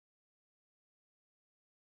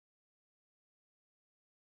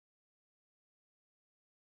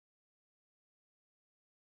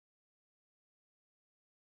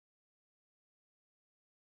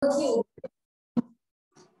Good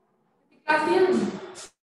afternoon.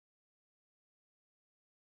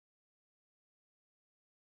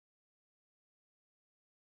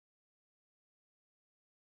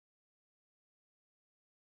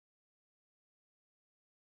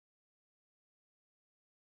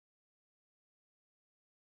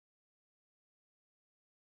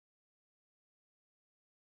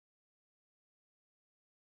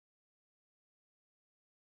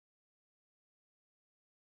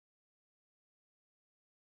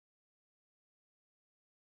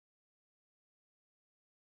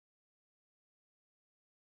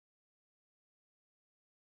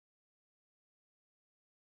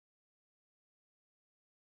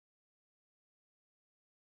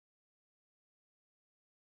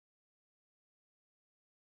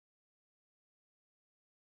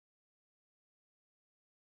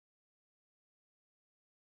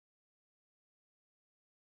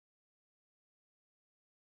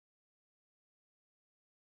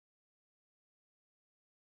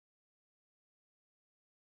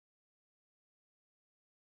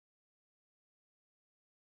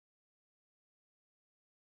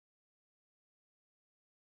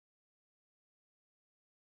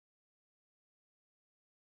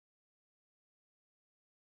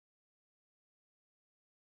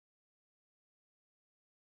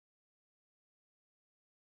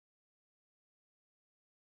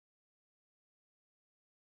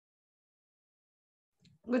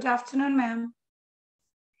 Good afternoon, ma'am.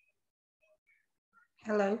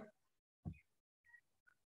 Hello.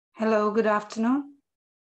 Hello, good afternoon.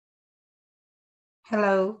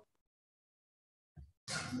 Hello.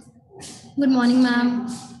 Good morning, ma'am.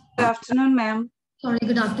 Good afternoon, ma'am. Sorry,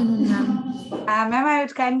 good afternoon, ma'am. Ma'am, I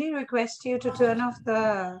would kindly request you to turn off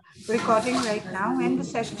the recording right now. When the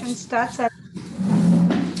session starts, Ma'am,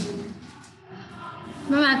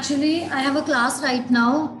 actually, I have a class right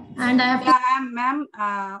now and I have to. yeah, ma'am.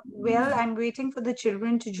 Well, I'm waiting for the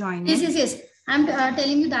children to join in. Yes. I'm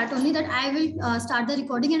telling you that only that I will start the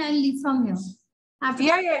recording and I'll leave from here.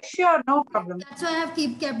 Yeah, sure, no problem. That's why I have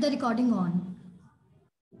kept the recording on.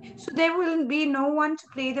 So there will be no one to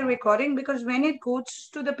play the recording because when it goes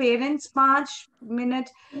to the parents' March minute,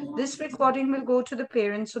 this recording will go to the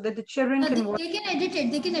parents so that the children can watch. They can edit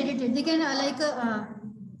it. They can edit the.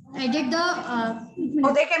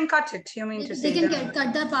 Oh, they can cut it. You mean to say They can that?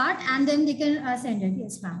 cut the part and then they can send it.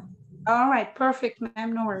 Yes, ma'am. All right, perfect,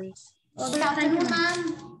 ma'am. No worries. Good afternoon,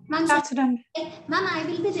 ma'am. Good afternoon. Ma'am, I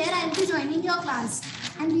will be there. I will be joining your class.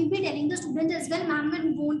 And we'll be telling the students as well,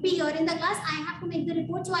 ma'am, won't be here in the class. I have to make the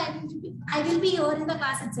report, so I will be here in the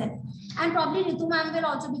class itself. And probably Ritu ma'am will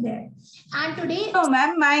also be there. And today. No,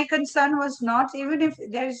 ma'am, my concern was not, even if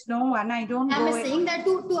there is no one, I don't I'm go. saying that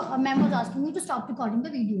ma'am was asking me to stop recording the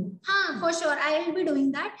video. For sure, I will be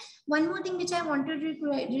doing that. One more thing which I wanted to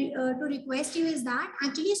request you is that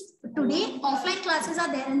actually today offline classes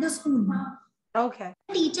are there in the school. Okay.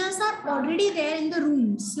 Teachers are already there in the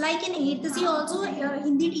rooms. Like in 8th C also,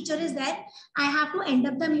 Hindi teacher is there. I have to end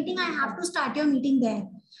up the meeting. I have to start your meeting there.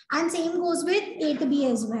 And same goes with 8th B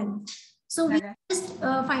as well. So we just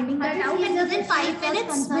finding that out. And within 5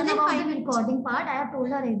 minutes, within 5 minutes. Recording part, I have told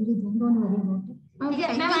her everything. Don't worry about it.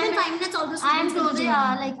 Okay. Within 5 minutes, all the I am students will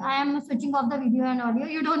totally I am switching off the video and audio.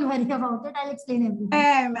 You don't worry about it. I'll explain everything.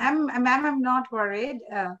 Ma'am, I'm not worried.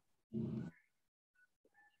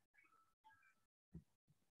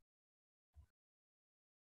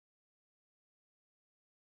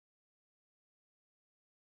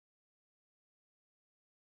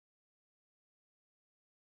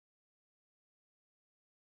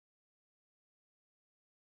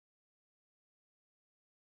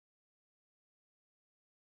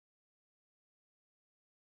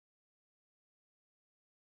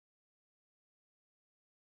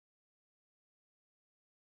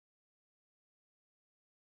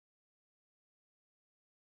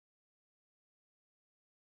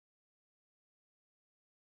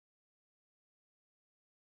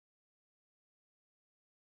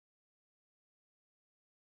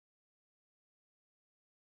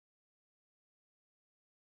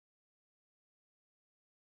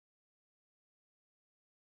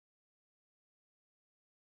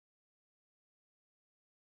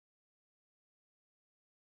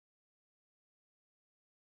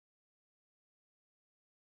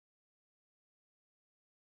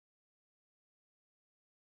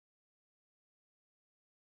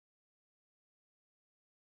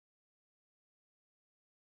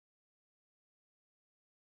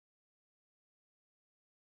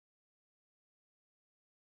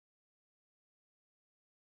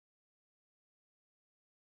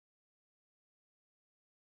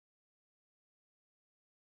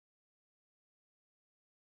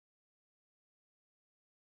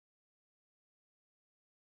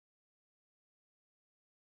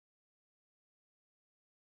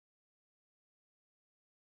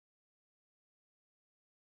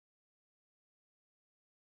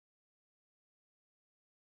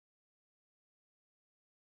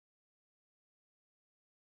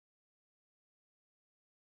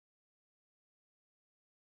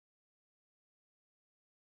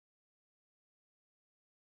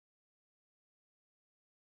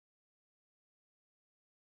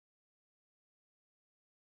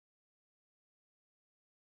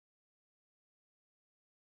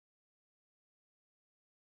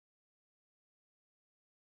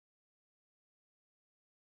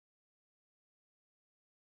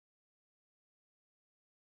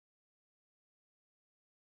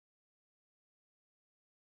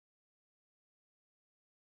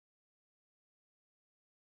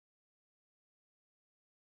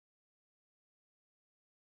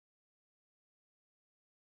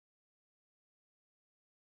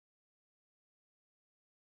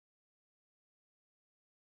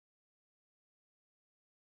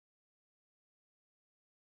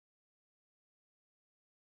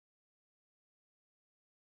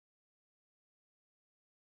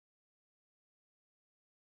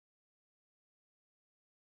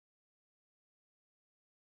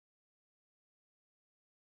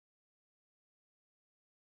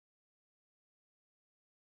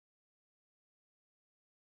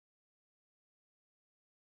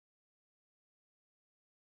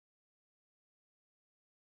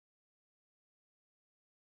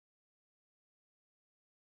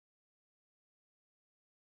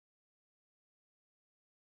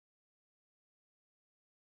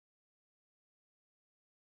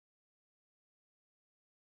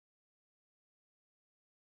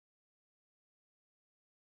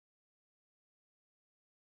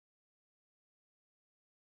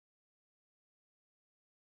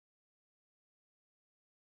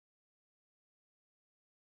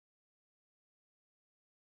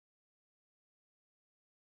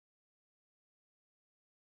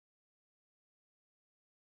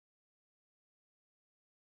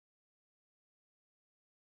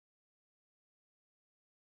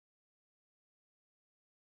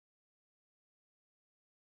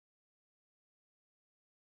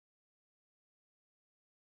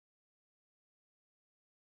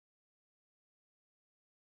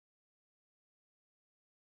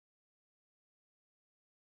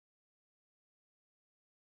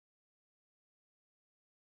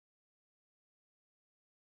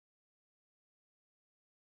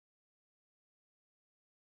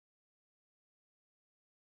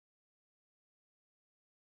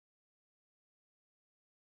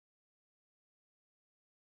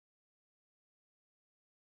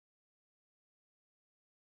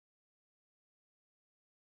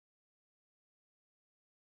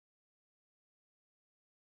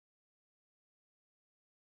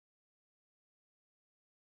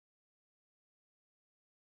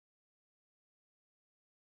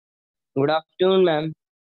 Good afternoon, ma'am.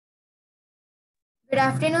 Good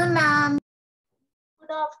afternoon, ma'am.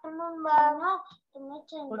 Good afternoon,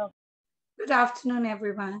 ma'am. Good afternoon,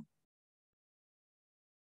 everyone.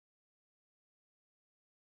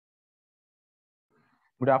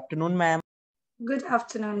 Good afternoon, ma'am. Good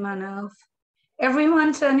afternoon, Manav.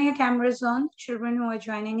 Everyone turn your cameras on, children who are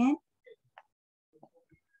joining in.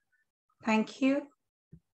 Thank you.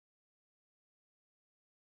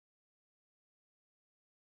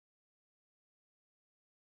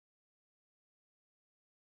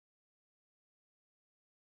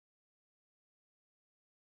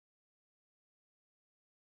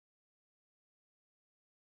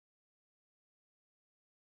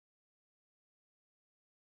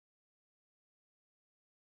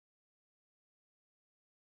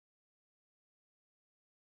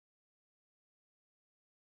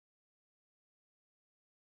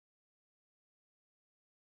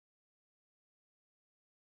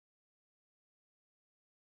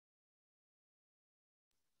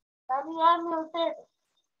 You are muted.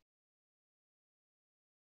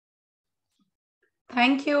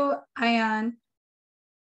 Thank you, Ayan.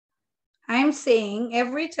 I'm saying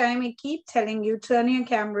every time I keep telling you, turn your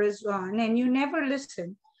cameras on and you never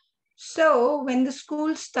listen. So when the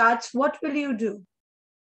school starts, what will you do?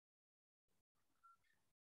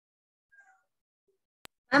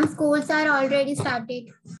 Schools are already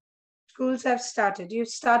started. Schools have started. You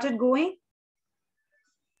started going?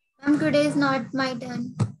 Today is not my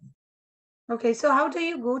turn. Okay, so how do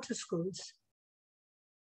you go to schools?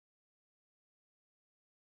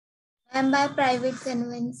 By private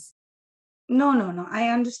convents. No. I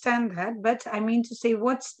understand that, but I mean to say,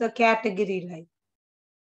 what's the category like?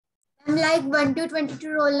 Like 1 to 22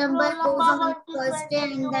 roll number goes on first day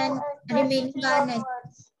and then remaining are next.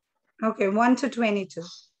 Okay, 1 to 22.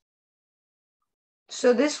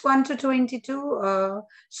 So this 1 to 22,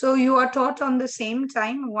 so you are taught on the same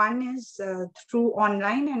time. One is through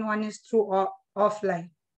online and one is through offline.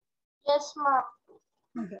 Yes, ma'am.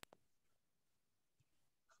 Okay.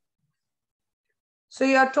 So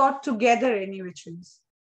you are taught together any which ways?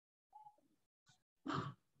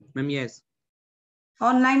 Ma'am, yes.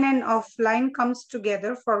 Online and offline comes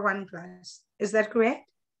together for one class. Is that correct?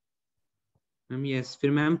 Ma'am, yes.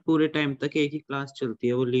 फिर ma'am पूरे time तक एक ही class चलती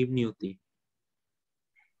है, वो leave नहीं होती.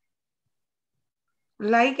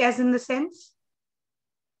 Like as in the sense?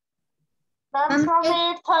 Ma'am, from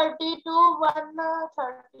 8:30 to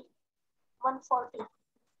 1:30, 1:40.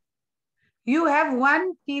 You have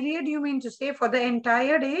one period, you mean to say, for the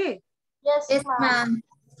entire day? Yes, ma'am.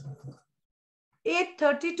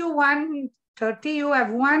 8:30 to 1:30, you have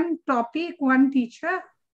one topic, one teacher?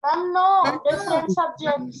 Ma'am, no, different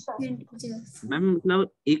subjects. Ma'am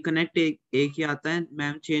मतलब एक connect एक ही आता है,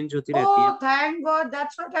 ma'am change होती रहती है. Oh, thank God.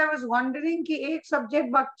 That's what I was wondering कि एक सब्जेक्ट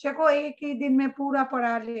बच्चे को एक ही दिन में पूरा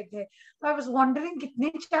पढ़ा लेते हैं. So I was wondering कितने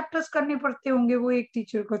चैप्टर्स करने पड़ते होंगे वो एक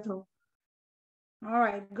टीचर को तो. All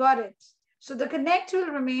right, got it. So the connect will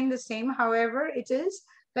remain the same. However, it is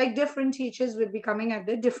like different teachers will be coming at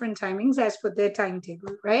the different timings as per their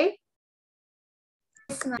timetable, right?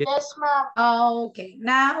 Yes, ma'am. Oh, okay.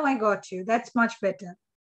 Now I got you. That's much better.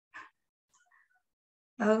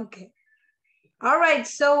 Okay. All right.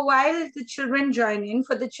 So while the children join in,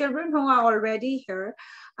 for the children who are already here,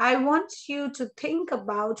 I want you to think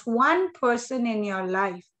about one person in your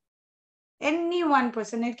life. Any one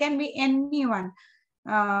person. It can be anyone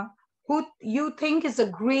who you think is a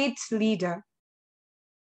great leader.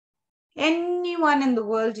 Anyone in the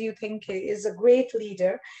world you think is a great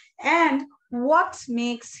leader, and what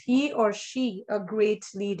makes he or she a great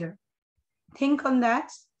leader? Think on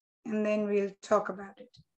that, and then we'll talk about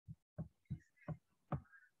it.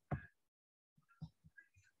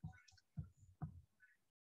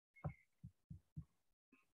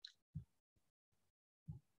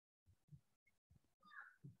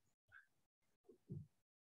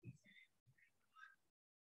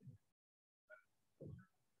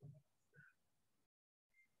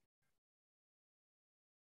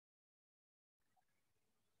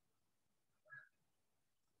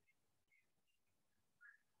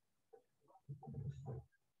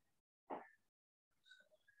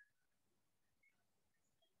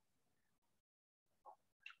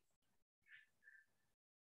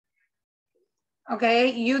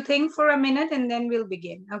 Okay, you think for a minute and then we'll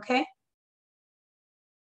begin, okay?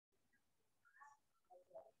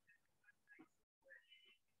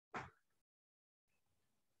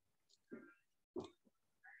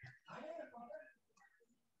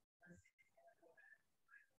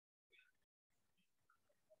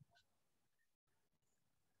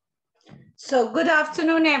 So good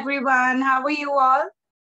afternoon, everyone. How are you all?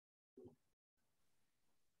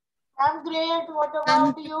 I'm great. What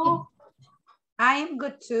about you? I am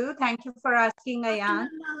good too. Thank you for asking, Ayan.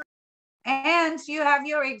 And you have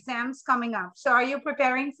your exams coming up. So are you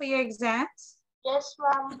preparing for your exams? Yes,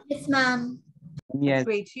 ma'am. Yes, ma'am. Yes.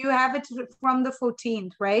 Great. You have it from the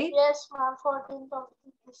 14th, right? Yes, ma'am. 14th of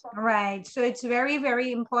December. Right. So it's very,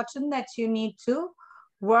 very important that you need to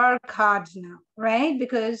work hard now, right?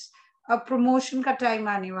 Because a promotion ka time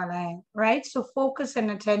aane wala hai, right? So focus and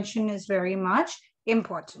attention is very much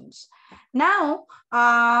important. Now,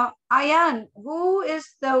 Ayan, who is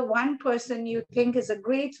the one person you think is a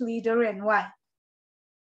great leader and why?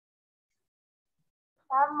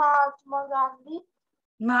 I'm Mahatma Gandhi.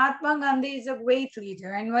 Mahatma Gandhi is a great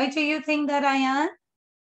leader. And why do you think that, Ayan?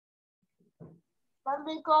 Ma'am,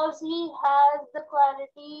 because he has the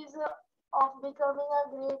qualities of becoming a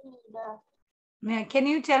great leader. Yeah, can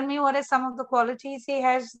you tell me what are some of the qualities he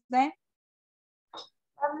has then?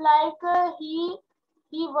 Like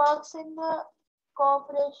he works in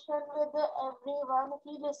cooperation with everyone.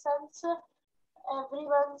 He listens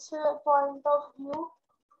everyone's point of view.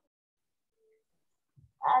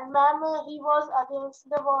 And ma'am, he was against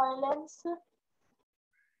the violence.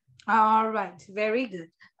 All right, very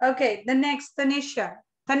good. Okay, the next,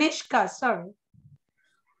 Tanishka, sorry.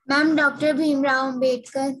 Ma'am, Dr. Bhimrao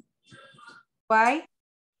Ambedkar. Why?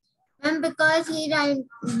 Ma'am, because he wrote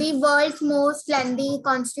the world's most lengthy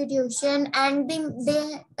constitution and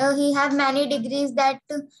he have many degrees that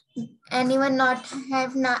anyone not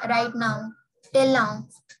have right now, till now.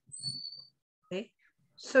 Okay.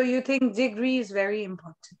 So you think degree is very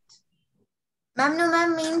important? Ma'am, no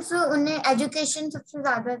ma'am, means उन्हें education सबसे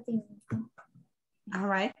ज़्यादा थी. All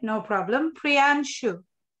right, no problem. Priyanshu,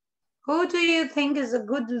 who do you think is a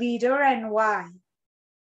good leader and why?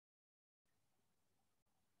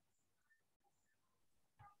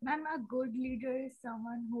 Ma'am, a good leader is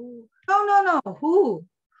someone who... No.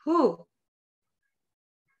 Who?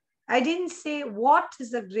 I didn't say what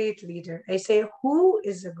is a great leader. I say who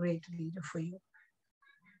is a great leader for you?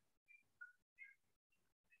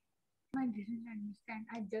 I didn't understand.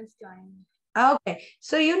 I just joined. Okay,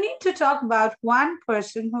 so you need to talk about one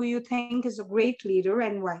person who you think is a great leader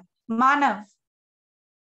and why. Manav.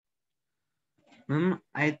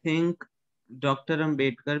 I think Dr.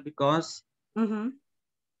 Ambedkar because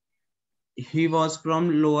he was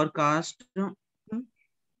from lower caste.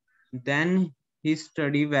 Then he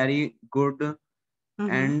study very good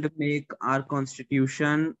and make our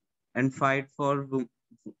constitution and fight for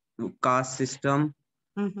caste system.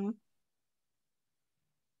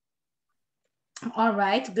 All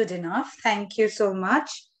right, good enough. Thank you so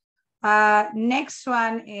much. Next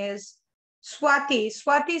one is Swati.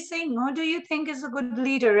 Swati Singh, who do you think is a good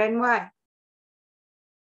leader and why?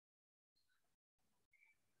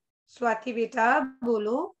 Swati beta,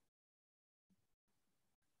 bolo.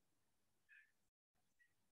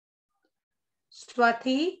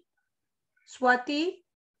 Swati.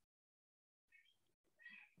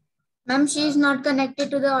 Ma'am, she is not connected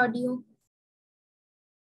to the audio.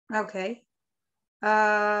 Okay.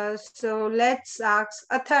 So let's ask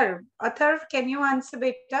Atharv. Atharv, can you answer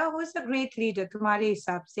beta? Who is a great leader तुम्हारे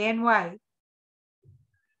हिसाब से and why?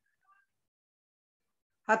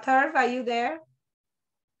 Atharv, are you there?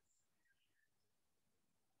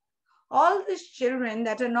 All these children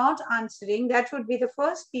that are not answering, that would be the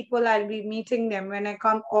first people I'll be meeting them when I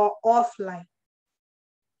come offline.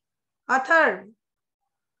 Atharv,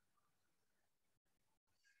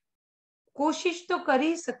 कोशिश तो कर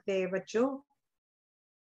ही सकते हैं बच्चों.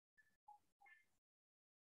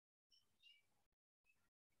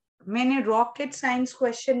 मैंने rocket science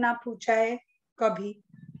question ना पूछा है कभी.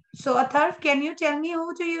 So Atharv, can you tell me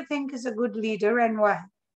who do you think is a good leader and why?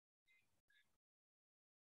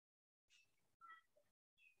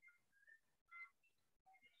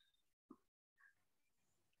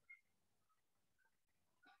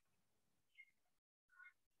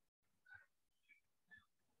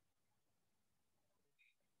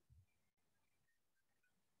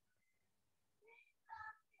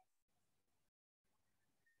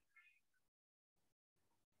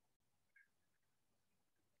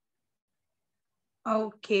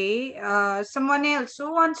 Okay, someone else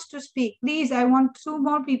who wants to speak? Please, I want 2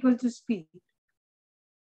 more people to speak.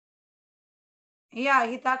 Yeah,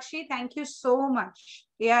 Hitakshi, thank you so much.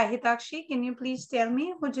 Yeah, Hitakshi, can you please tell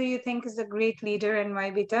me who do you think is a great leader and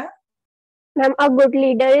why, beta? Ma'am, a good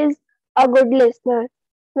leader is a good listener.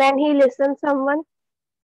 When he listens someone.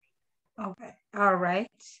 Okay, all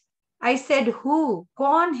right. I said who?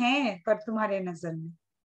 कौन है पर तुम्हारे नजर में?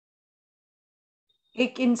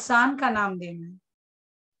 एक इंसान का नाम देना.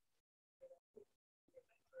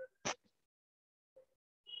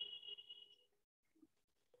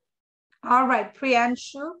 All right,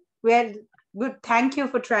 Priyanshu. Well, good. Thank you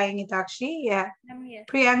for trying it, Akshi. Yeah. Yes.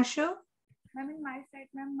 Priyanshu? Ma'am, in my side,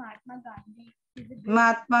 ma'am, Mahatma Gandhi.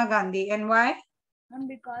 Mahatma Gandhi. And why? Ma'am,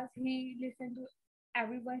 because he listened to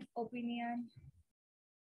everyone's opinion.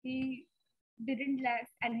 He didn't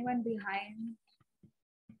left anyone behind.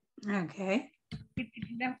 Okay. He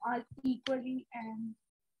treated them all equally and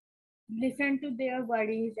listened to their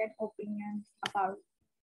worries and opinions about.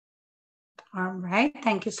 All right.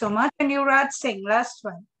 Thank you so much. And Yuvraj Singh, last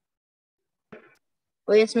one.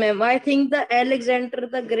 Oh, yes, ma'am. I think the Alexander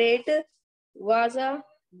the Great was a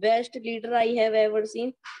best leader I have ever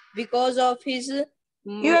seen because of his.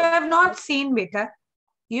 You have not seen, beta.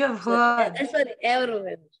 You have heard. Sorry,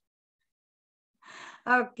 ever.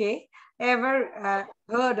 Okay. Ever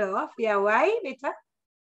heard of? Yeah. Why, beta?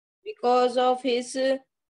 Because of his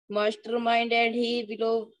mastermind, and he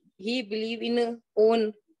believe in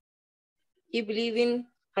own. He believe in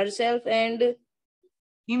herself and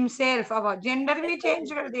himself. About gender भी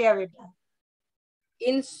change कर दिया बेटा.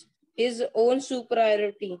 In his own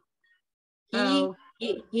superiority.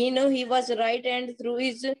 He knew he was right, and through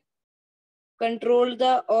his control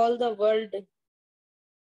all the world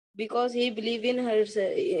because he believed in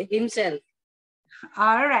himself.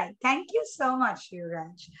 All right. Thank you so much,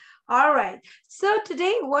 Yuvraj. All right. So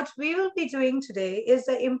today, what we will be doing today is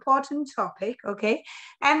an important topic, okay?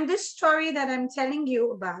 And this story that I'm telling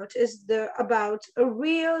you about is about a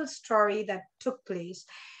real story that took place.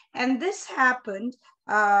 And this happened,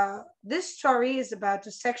 this story is about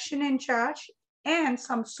a section in charge and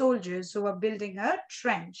some soldiers who are building a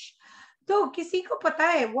trench. तो किसी को पता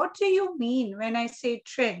है what do you mean when I say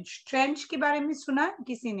trench? Trench के बारे में सुना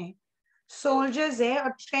किसी ने? सोल्जर्स है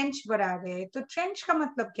और ट्रेंच बना रहे हैं, तो ट्रेंच का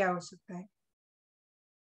मतलब क्या हो सकता है?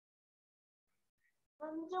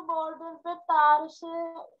 जो बॉर्डर पे तार से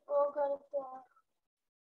वो करते हैं.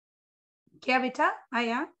 क्या बेटा?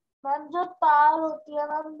 आया? मैम जो तार होती है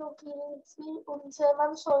मैम नुकीली सी, उनसे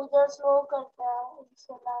मैम सोल्जर्स वो करते हैं,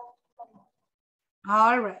 उनसे लाइन.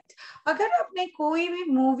 All right. अगर आपने कोई भी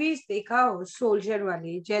मूवीज देखा हो सोल्जर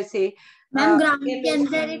वाली, जैसे मैम ग्राउंड के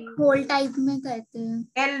अंदर एक होल टाइप में करते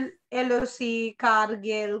हैं, LOC,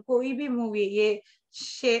 कारगिल, कोई भी मूवी, ये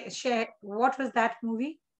what was that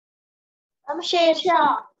movie? Sher Shah.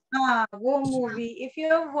 हाँ, वो movie. If you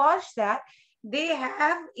have watched that, they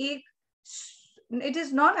have it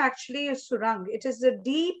is not actually a surang, it is a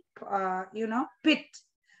deep, pit.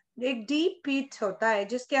 एक डीप पिट होता है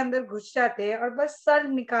जिसके अंदर घुस जाते हैं और बस सर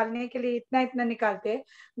निकालने के लिए इतना इतना निकालते हैं,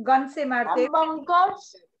 गन से मारते हैं.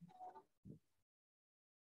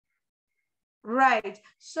 Right.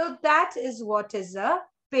 So that is what is a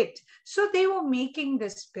pit. So they were making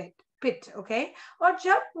this pit, okay? Or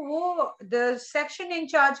the section in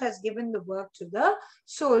charge has given the work to the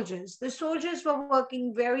soldiers. The soldiers were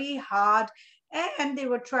working very hard and they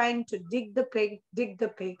were trying to dig the pig.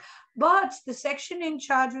 But the section in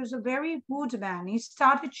charge was a very rude man. He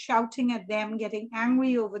started shouting at them, getting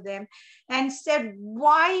angry over them, and said,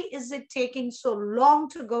 why is it taking so long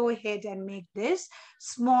to go ahead and make this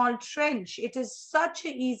small trench? It is such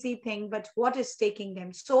an easy thing, but what is taking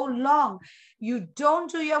them so long? You don't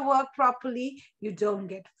do your work properly, you don't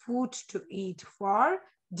get food to eat for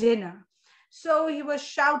dinner. So he was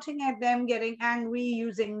shouting at them, getting angry,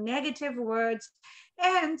 using negative words,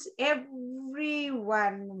 and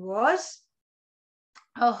everyone was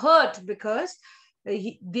hurt because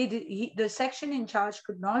the section in charge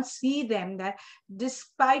could not see them, that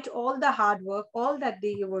despite all the hard work, all that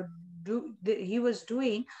he was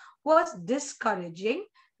doing was discouraging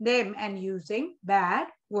them and using bad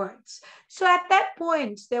words. So at that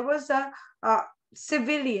point, there was a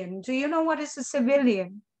civilian. Do you know what is a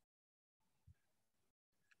civilian?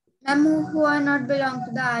 Who are not belong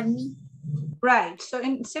to the army. Right. So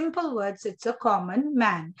in simple words, it's a common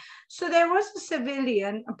man. So there was a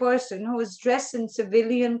civilian, a person who was dressed in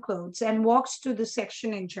civilian clothes and walks to the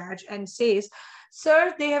section in charge and says,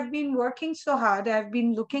 sir, they have been working so hard. I've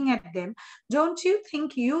been looking at them. Don't you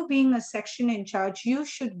think, you being a section in charge, you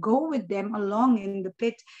should go with them along in the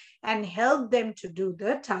pit and help them to do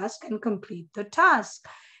the task and complete the task?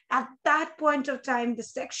 At that point of time, the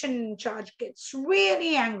section in charge gets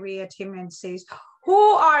really angry at him and says, who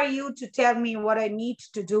are you to tell me what I need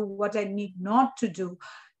to do, what I need not to do?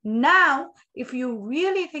 Now, if you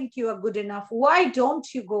really think you are good enough, why don't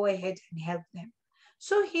you go ahead and help them?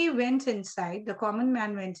 So he went inside, the common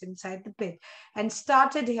man went inside the pit and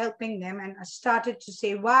started helping them and started to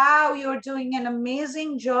say, wow, you're doing an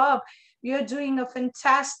amazing job. You're doing a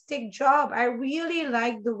fantastic job. I really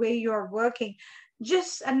like the way you're working.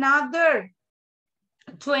 Just another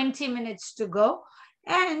 20 minutes to go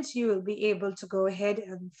and you will be able to go ahead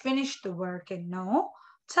and finish the work in no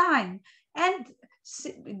time. And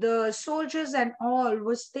the soldiers and all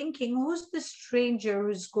was thinking, who's the stranger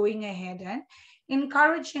who's going ahead and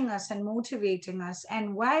encouraging us and motivating us?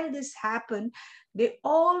 And while this happened, they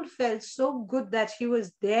all felt so good that he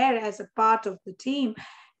was there as a part of the team,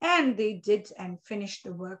 and they did and finished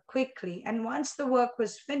the work quickly. And once the work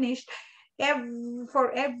was finished,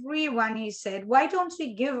 for everyone, he said, why don't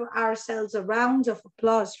we give ourselves a round of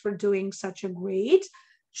applause for doing such a great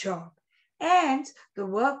job? And the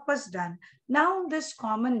work was done. Now this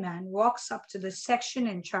common man walks up to the section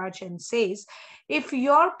in charge and says, if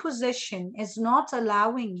your position is not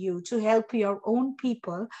allowing you to help your own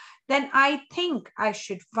people, then I think I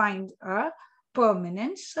should find a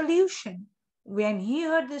permanent solution. When he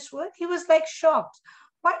heard this word, he was like shocked.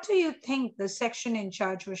 Why do you think the section in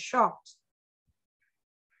charge was shocked?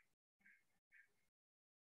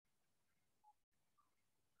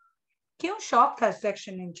 क्यों shock था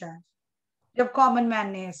section incharge जब common man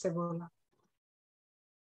ने ऐसे बोला?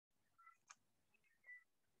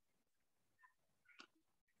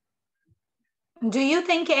 Do you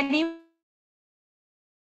think any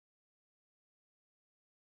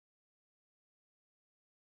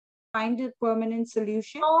find a permanent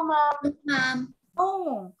solution? No, ma'am. Ma'am.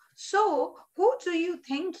 Oh, so who do you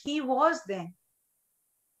think he was then?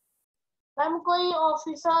 Ma'am कोई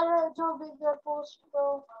officer जो बिगर post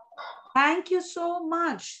पे. Thank you so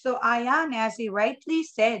much. So Ayan, as he rightly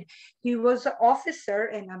said, he was an officer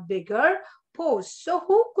in a bigger post. So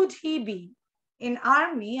who could he be? In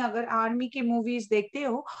army, agar army ki movies dekhte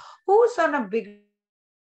ho, who's on a bigger